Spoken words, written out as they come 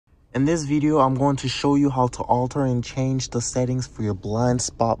In this video, I'm going to show you how to alter and change the settings for your blind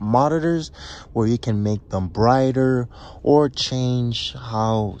spot monitors, where you can make them brighter or change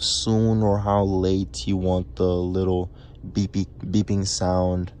how soon or how late you want the little beeping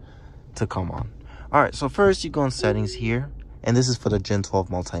sound to come on. All right, so first you go in settings here, and this is for the Gen 12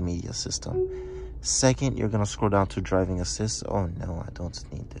 multimedia system. Second, you're gonna scroll down to driving assist. Oh no, I don't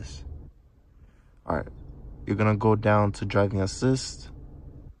need this. All right, you're gonna go down to driving assist,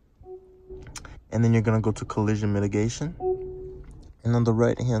 and then you're gonna go to collision mitigation, and on the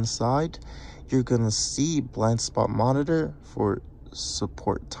right hand side you're gonna see blind spot monitor for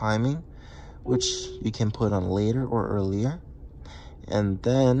support timing, which you can put on later or earlier. And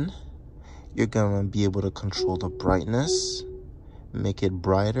then you're gonna be able to control the brightness, make it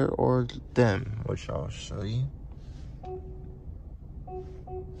brighter or dim, which I'll show you.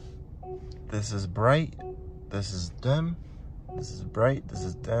 This is bright, this is dim, this is bright, this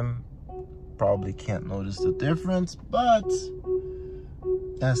is dim. Probably can't notice the difference, but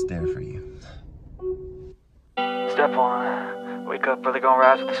that's there for you. Step 1, wake up early, gonna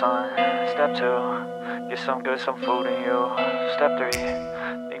rise with the sun. Step 2, get some good, some food in you. Step 3,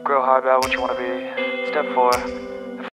 think real hard about what you wanna be. Step 4,